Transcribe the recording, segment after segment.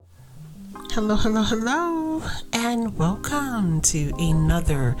Hello, hello, hello, and welcome to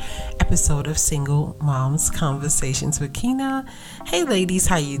another episode of Single Moms Conversations with Kina. Hey ladies,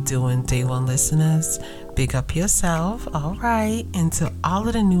 how you doing? Day one listeners, big up yourself. All right, and to all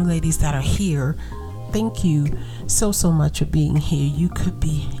of the new ladies that are here, thank you so much for being here. You could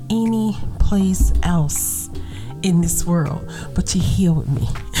be any place else in this world, but you're here with me.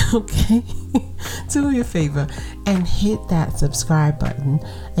 Okay, do me a favor and hit that subscribe button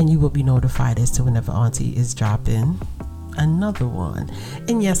and you will be notified as to whenever Auntie is dropping another one.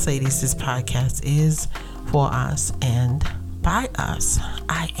 And yes, ladies, this podcast is for us and by us.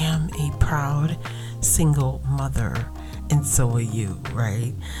 I am a proud single mother, and so are you,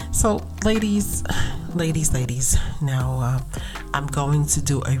 right? So ladies, now I'm going to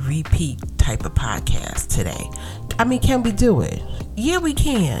do a repeat type of podcast today. I mean, can we do it? Yeah, we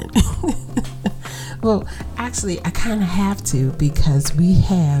can. Well, actually, I kind of have to because we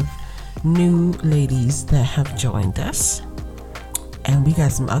have new ladies that have joined us. And we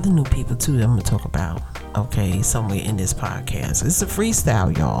got some other new people too that I'm going to talk about, okay, somewhere in this podcast. It's a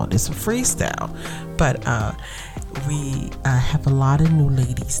freestyle, y'all. It's a freestyle. But we have a lot of new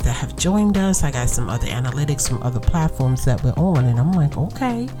ladies that have joined us. I got some other analytics from other platforms that we're on. And I'm like,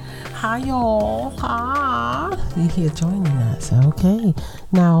 okay, hi, y'all. Hi. You're here joining us. Okay.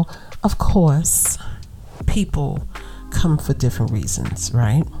 Now, of course, people come for different reasons,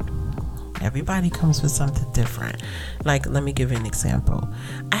 right? Everybody comes for something different. Like, let me give you an example.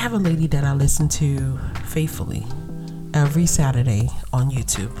 I have a lady that I listen to faithfully every Saturday on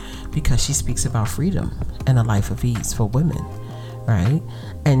YouTube because she speaks about freedom and a life of ease for women, right?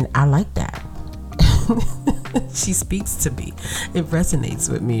 And I like that. She speaks to me. It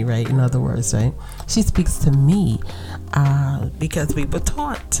resonates with me, right? In other words, right? She speaks to me because we were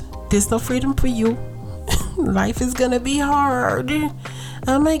taught there's no freedom for you. Life is gonna be hard.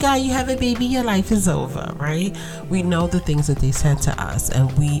 Oh my God, you have a baby, your life is over, right? We know the things that they said to us,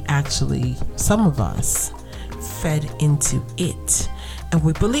 and we actually, some of us, fed into it, and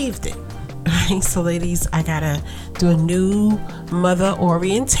we believed it, right? So ladies, I gotta do a new mother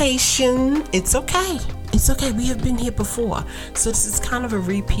orientation. It's okay. It's okay. We have been here before. So this is kind of a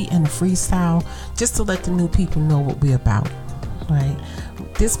repeat and a freestyle, just to let the new people know what we're about, right?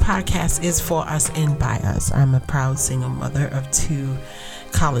 This podcast is for us and by us. I'm a proud single mother of 2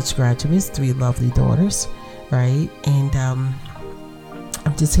 college graduates, 3 lovely daughters, right? And I'm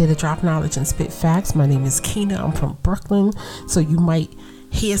just here to drop knowledge and spit facts. My name is Kina. I'm from Brooklyn, so you might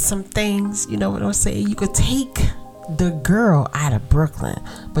hear some things, you know what I'm saying? You could take the girl out of Brooklyn,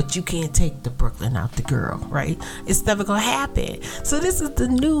 but you can't take the Brooklyn out the girl, right? It's never gonna happen. So this is the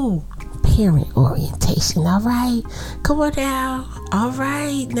new parent orientation. All right, come on now. All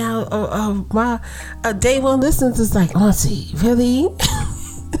right now, my day one listeners is like, Auntie, really?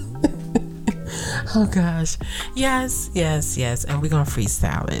 Oh gosh, yes, and we're gonna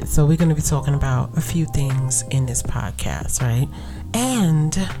freestyle it. So we're gonna be talking about a few things in this podcast, right?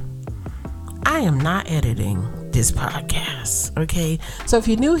 And I am not editing this podcast, okay? So if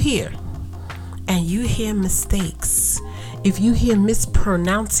you're new here and you hear mistakes, if you hear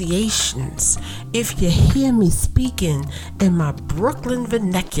mispronunciations, if you hear me speaking in my Brooklyn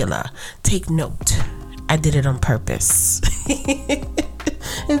vernacular, take note. I did it on purpose.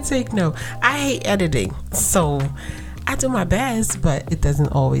 And take note. I hate editing, so I do my best, but it doesn't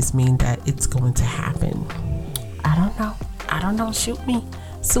always mean that it's going to happen. I don't know. Shoot me,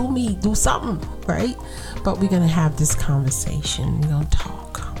 sue me, do something, right? But we're gonna have this conversation. We're gonna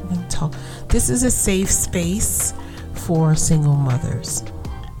talk. This is a safe space for single mothers.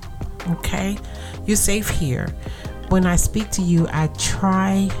 Okay, you're safe here. When I speak to you, I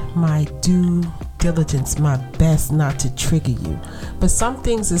try my due diligence, my best not to trigger you. But some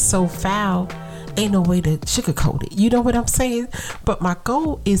things are so foul, ain't no way to sugarcoat it. You know what I'm saying? But my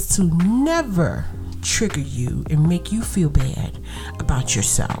goal is to never trigger you and make you feel bad about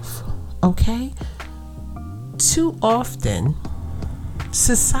yourself. Okay? Too often,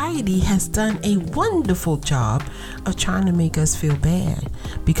 society has done a wonderful job of trying to make us feel bad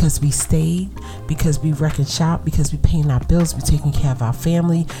because we stayed, because we wreck and shop, because we paying our bills, we taking care of our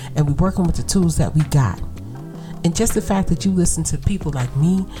family, and we working with the tools that we got. And just the fact that you listen to people like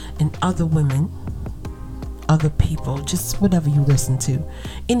me and other women, other people, just whatever you listen to,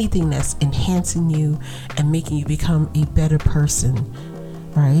 anything that's enhancing you and making you become a better person,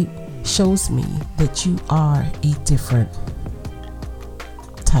 right, shows me that you are a different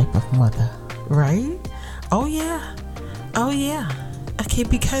type of mother, right? Oh yeah. Okay,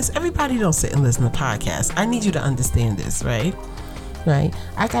 because everybody don't sit and listen to podcasts. I need you to understand this, right?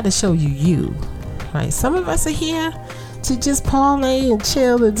 I got to show you, right? Some of us are here to just parlay and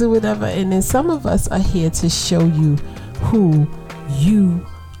chill and do whatever. And then some of us are here to show you who you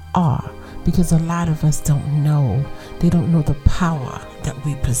are, because a lot of us don't know. They don't know the power that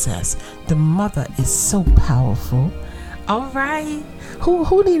we possess. The mother is so powerful. All right.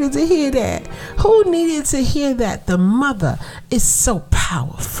 Who needed to hear that? Who needed to hear that? The mother is so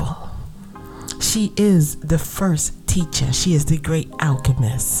powerful. She is the first teacher. She is the great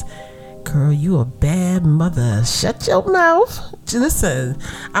alchemist. Girl, you a bad mother. Shut your mouth. Listen,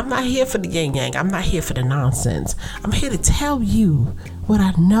 I'm not here for the yin yang. I'm not here for the nonsense. I'm here to tell you what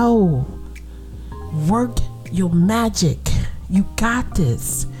I know. Work your magic. You got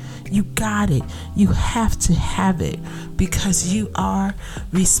this. You got it. You have to have it, because you are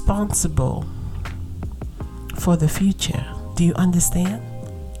responsible for the future. Do you understand?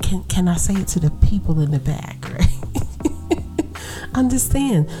 Can I say it to the people in the back, right?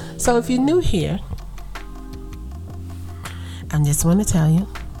 Understand. So if you're new here, I just want to tell you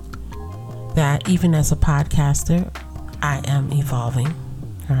that even as a podcaster, I am evolving.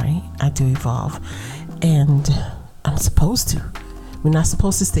 All right? I do evolve. And I'm supposed to. We're not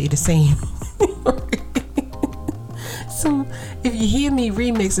supposed to stay the same. So if you hear me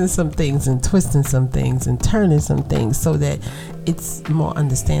remixing some things and twisting some things and turning some things so that it's more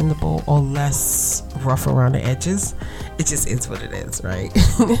understandable or less rough around the edges, it just is what it is, right?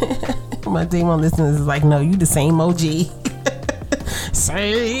 My day one listeners is like, no, you the same OG.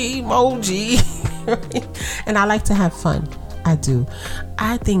 Same OG. And I like to have fun. I do.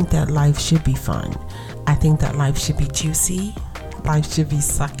 I think that life should be fun. I think that life should be juicy. Life should be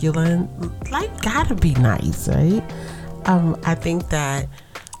succulent. Life gotta be nice, right? I think that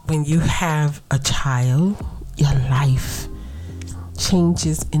when you have a child, your life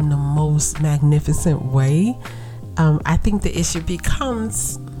changes in the most magnificent way. I think the issue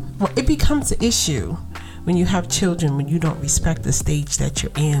becomes an issue when you have children, when you don't respect the stage that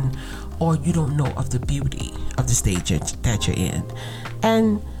you're in, or you don't know of the beauty of the stage that you're in.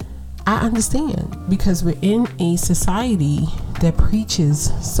 And I understand, because we're in a society that preaches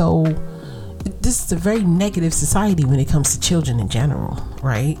this is a very negative society when it comes to children in general,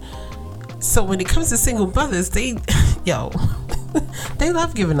 right? So when it comes to single mothers, they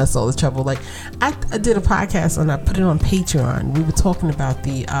love giving us all the trouble. Like I did a podcast and I put it on Patreon. We were talking about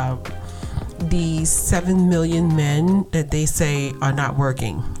the 7 million men that they say are not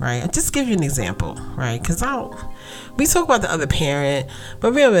working, right? I'll just give you an example, right? Because we talk about the other parent,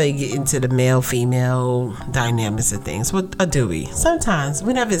 but we don't really get into the male-female dynamics of things. Or do we? Sometimes,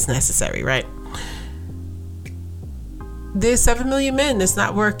 whenever it's necessary, right? There's 7 million men that's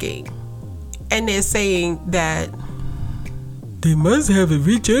not working. And they're saying that they must have a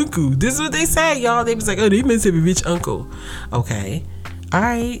rich uncle. This is what they say, y'all. They was like, oh, they must have a rich uncle. Okay. All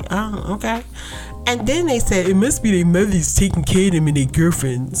right. Okay. And then they said it must be their mothers taking care of them and their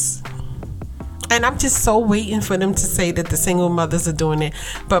girlfriends. And I'm just so waiting for them to say that the single mothers are doing it.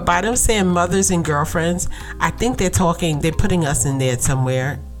 But by them saying mothers and girlfriends, I think they're putting us in there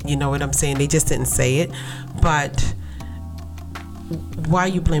somewhere. You know what I'm saying? They just didn't say it. But why are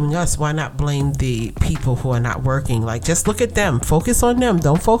you blaming us? Why not blame the people who are not working? Like, just look at them. Focus on them.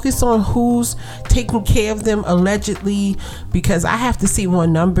 Don't focus on who's taking care of them allegedly, because I have to see more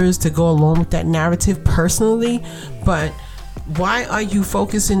numbers to go along with that narrative personally. But why are you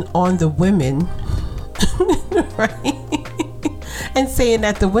focusing on the women, right? And saying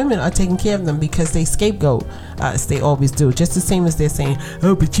that the women are taking care of them because they scapegoat us. They always do. Just the same as they're saying,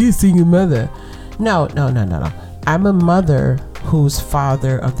 oh, but you're a single mother. No. I'm a mother who's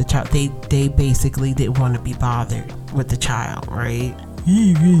father of the child. They basically didn't want to be bothered with the child, right?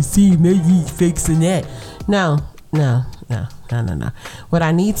 You really see me fixing that. No. What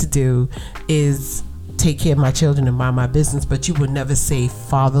I need to do is take care of my children and mind my business, but you would never say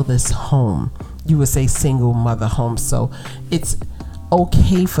fatherless home. You would say single mother home. So it's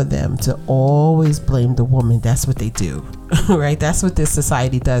okay for them to always blame the woman. That's what they do, right? That's what this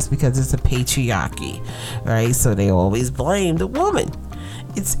society does, because it's a patriarchy, right? So they always blame the woman.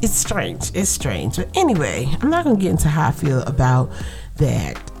 It's strange. It's strange. But anyway, I'm not gonna get into how I feel about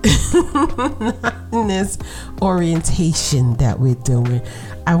that. In this orientation that we're doing,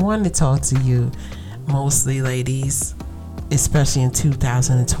 I want to talk to you, mostly ladies, especially in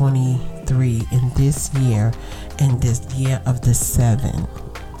 2023, in this year of the 7,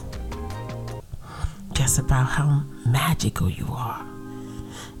 just about how magical you are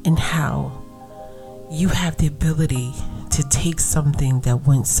and how you have the ability to take something that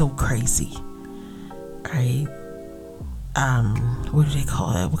went so crazy, right? What do they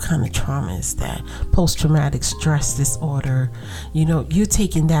call it? What kind of trauma is that? Post-traumatic stress disorder. You know, you're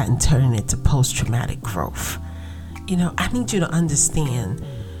taking that and turning it to post-traumatic growth. I need you to understand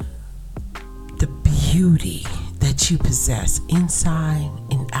the beauty that you possess inside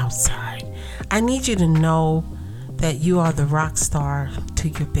and outside. I need you to know that you are the rock star to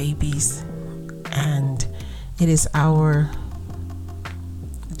your babies, and it is our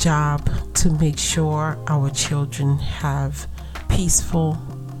job to make sure our children have peaceful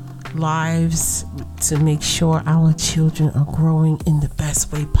lives, to make sure our children are growing in the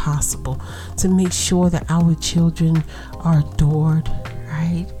best way possible, to make sure that our children are adored,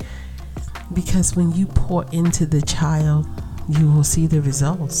 right? Because when you pour into the child, you will see the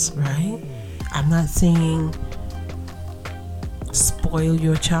results, right? I'm not saying spoil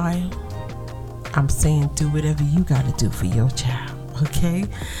your child. I'm saying do whatever you got to do for your child, okay?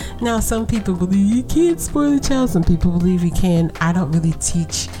 Now, some people believe you can't spoil a child. Some people believe you can. I don't really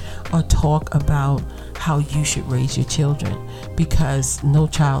teach or talk about how you should raise your children, because no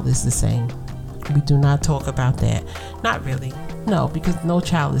child is the same. We do not talk about that. Not really. No, because no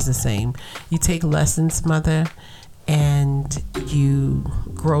child is the same. You take lessons, mother, and you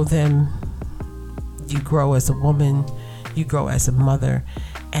grow them. You grow as a woman. You grow as a mother,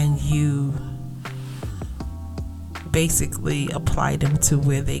 and you basically apply them to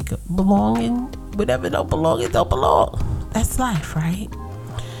where they belong, and whatever don't belong, it don't belong. That's life, right?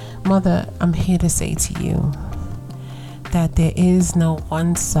 Mother, I'm here to say to you that there is no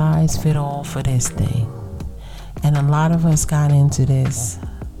one size fit all for this thing. And a lot of us got into this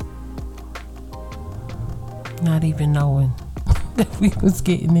not even knowing that we was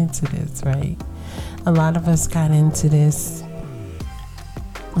getting into this, right? A lot of us got into this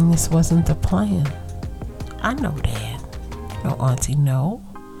and this wasn't the plan. I know that. No, auntie, no,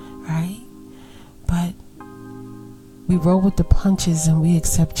 right? But we roll with the punches and we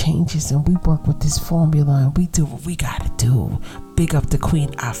accept changes and we work with this formula and we do what we gotta do. Big up the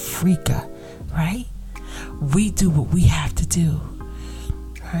Queen Africa, right? We do what we have to do,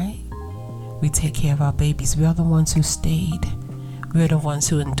 right? We take care of our babies. We are the ones who stayed. We are the ones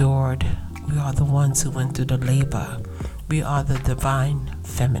who endured. We are the ones who went through the labor. We are the divine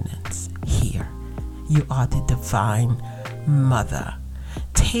feminines here. You are the divine mother.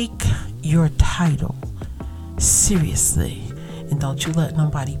 Take your title seriously, and don't you let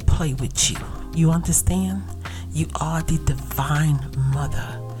nobody play with you. You understand? You are the divine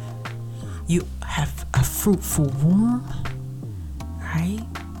mother. You have a fruitful womb, right?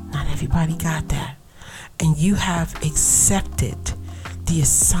 Not everybody got that. And you have accepted the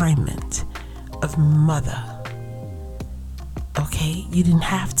assignment of mother. Okay? You didn't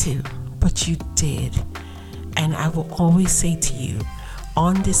have to, but you did. And I will always say to you,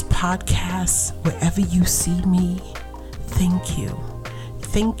 on this podcast, wherever you see me, thank you.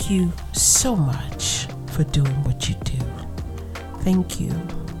 Thank you so much for doing what you do. Thank you.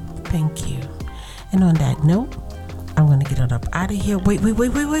 Thank you. And on that note, I'm going to get on up out of here. Wait.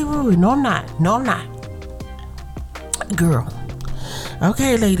 No, I'm not. Girl.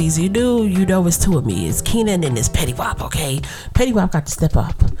 Okay, ladies, you know it's two of me. It's Keenan and it's Petty Wop, okay? Petty Wop got to step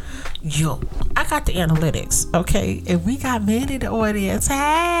up. Yo, I got the analytics, okay? And we got men in the audience.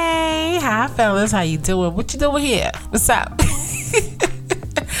 Hey, hi fellas, how you doing? What you doing here? What's up?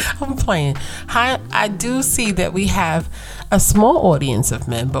 I'm playing. Hi, I do see that we have a small audience of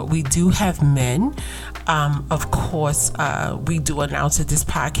men, but we do have men. Of course, we do announce that this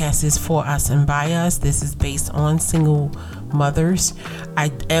podcast is for us and by us. This is based on single mothers.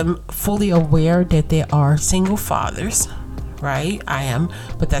 I am fully aware that there are single fathers, right? I am,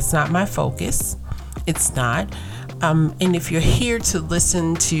 but that's not my focus. It's not. And if you're here to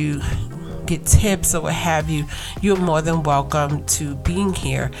listen to get tips or what have you, you're more than welcome to being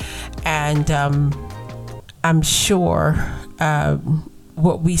here. And I'm sure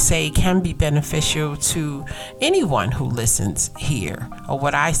what we say can be beneficial to anyone who listens here, or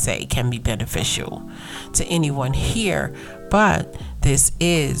what I say can be beneficial to anyone here. But this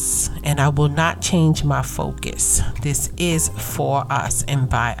is, and I will not change my focus, this is for us and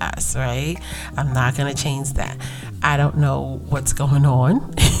by us, right? I'm not going to change that. I don't know what's going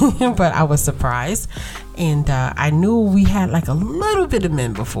on, but I was surprised. And I knew we had like a little bit of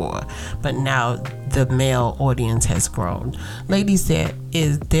men before, but now the male audience has grown. Ladies,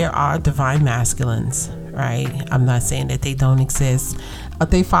 there are divine masculines, right? I'm not saying that they don't exist.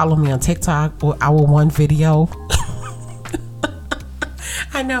 They follow me on TikTok or our one video.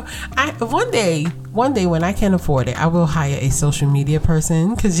 I know. One day when I can afford it, I will hire a social media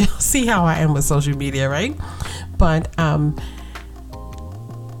person, because you'll see how I am with social media, right? But our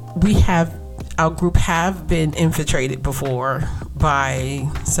group have been infiltrated before by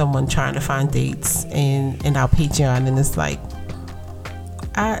someone trying to find dates in our Patreon, and it's like,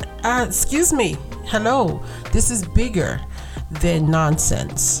 excuse me, Hello, this is bigger than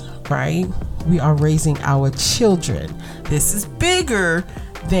nonsense, right? We are raising our children. This is bigger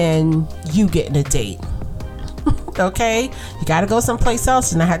than you getting a date. Okay, you got to go someplace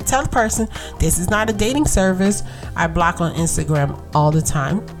else. And I had to tell the person, this is not a dating service. I block on Instagram all the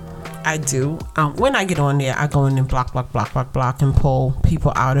time. I do. When I get on there, I go in and block, and pull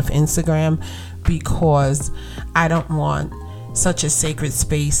people out of Instagram, because I don't want such a sacred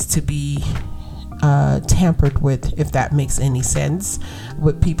space to be tampered with, if that makes any sense,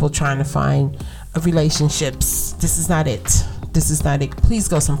 with people trying to find relationships. This is not it. Please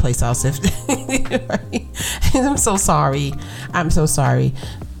go someplace else. Right? I'm so sorry.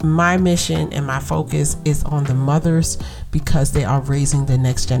 My mission and my focus is on the mothers, because they are raising the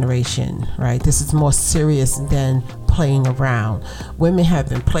next generation, right? This is more serious than playing around. Women have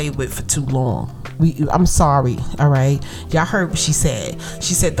been played with for too long. I'm sorry, all right? Y'all heard what she said.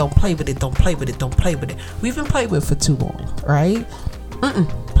 She said, don't play with it. We've been played with for too long, right?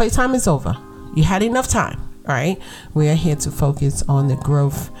 Playtime is over. You had enough time, all right? We are here to focus on the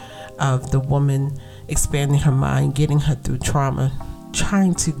growth of the woman, expanding her mind, getting her through trauma,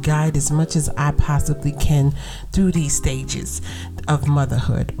 trying to guide as much as I possibly can through these stages of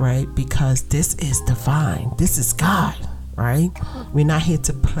motherhood, right? Because this is divine. This is God, right? We're not here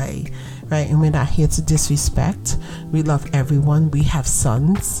to play, right? And we're not here to disrespect. We love everyone. We have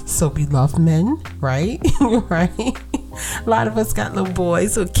sons, so we love men, right? Right? A lot of us got little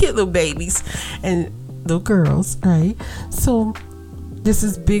boys or cute little babies and little girls, right? So this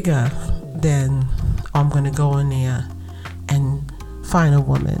is bigger than I'm going to go in there and find a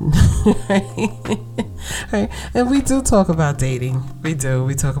woman. Right? And we do talk about dating. We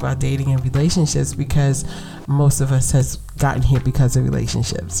talk about dating and relationships, because most of us has gotten here because of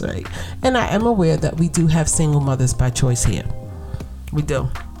relationships, right? And I am aware that we do have single mothers by choice here. We do.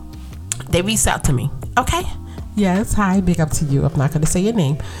 They reached out to me. Okay. Yes, hi, big up to you. I'm not going to say your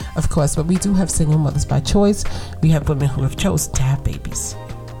name, of course, but we do have single mothers by choice. We have women who have chosen to have babies.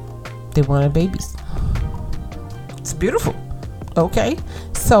 They wanted babies. It's beautiful. Okay,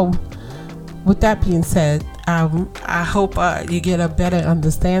 so with that being said, I hope you get a better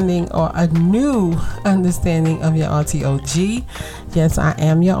understanding, or a new understanding, of your Auntie OG. Yes, I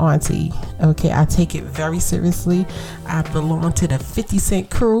am your auntie. Okay, I take it very seriously. I belong to the 50 Cent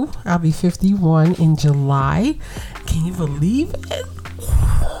crew. I'll be 51 in July. Can you believe it?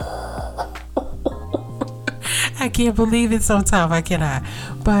 I can't believe it sometimes. I cannot.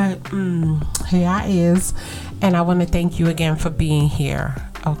 But here I is. And I want to thank you again for being here.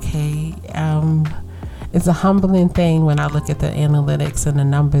 Okay. It's a humbling thing when I look at the analytics and the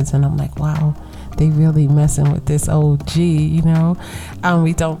numbers, and I'm like, wow, they really messing with this OG, you know.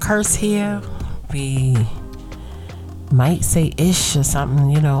 We don't curse here. We might say ish or something,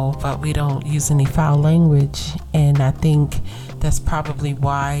 you know, but we don't use any foul language. And I think that's probably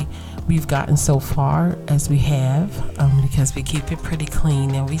why we've gotten so far as we have, because we keep it pretty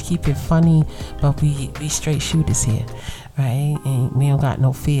clean and we keep it funny, but we straight shooters here, right? And we don't got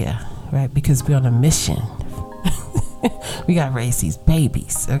no fear, right? Because we're on a mission. We gotta raise these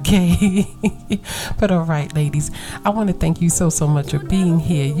babies, okay? But all right, ladies, I want to thank you so much for being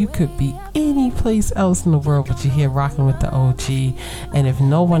here. You could be any place else in the world, but you're here rocking with the OG. And if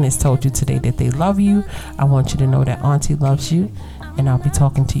no one has told you today that they love you, I want you to know that Auntie loves you, and I'll be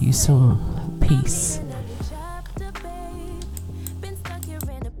talking to you soon. Peace.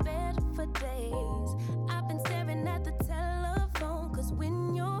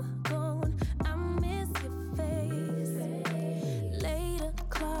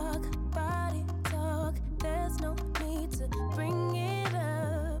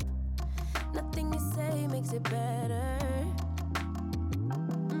 It better.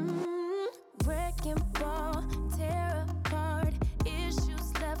 Wrecking ball, tear apart,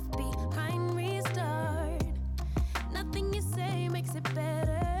 issues left behind, restart. Nothing you say makes it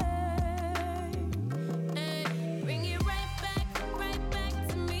better. Hey, bring it right back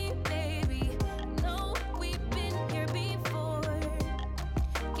to me, baby. No, we've been here before.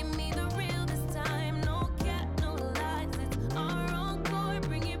 Give me the real this time, no cap, no lies. It's our own core.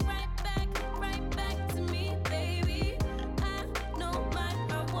 Bring it right back to me, baby. I know my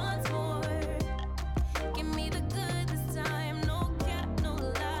heart wants more. Give me the good this time, no cap, no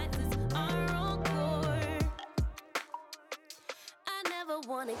lies. It's our own core. I never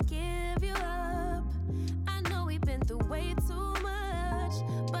wanna give you up. I know we've been through way too much,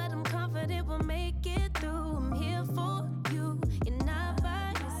 but I'm confident we'll make it through. I'm here for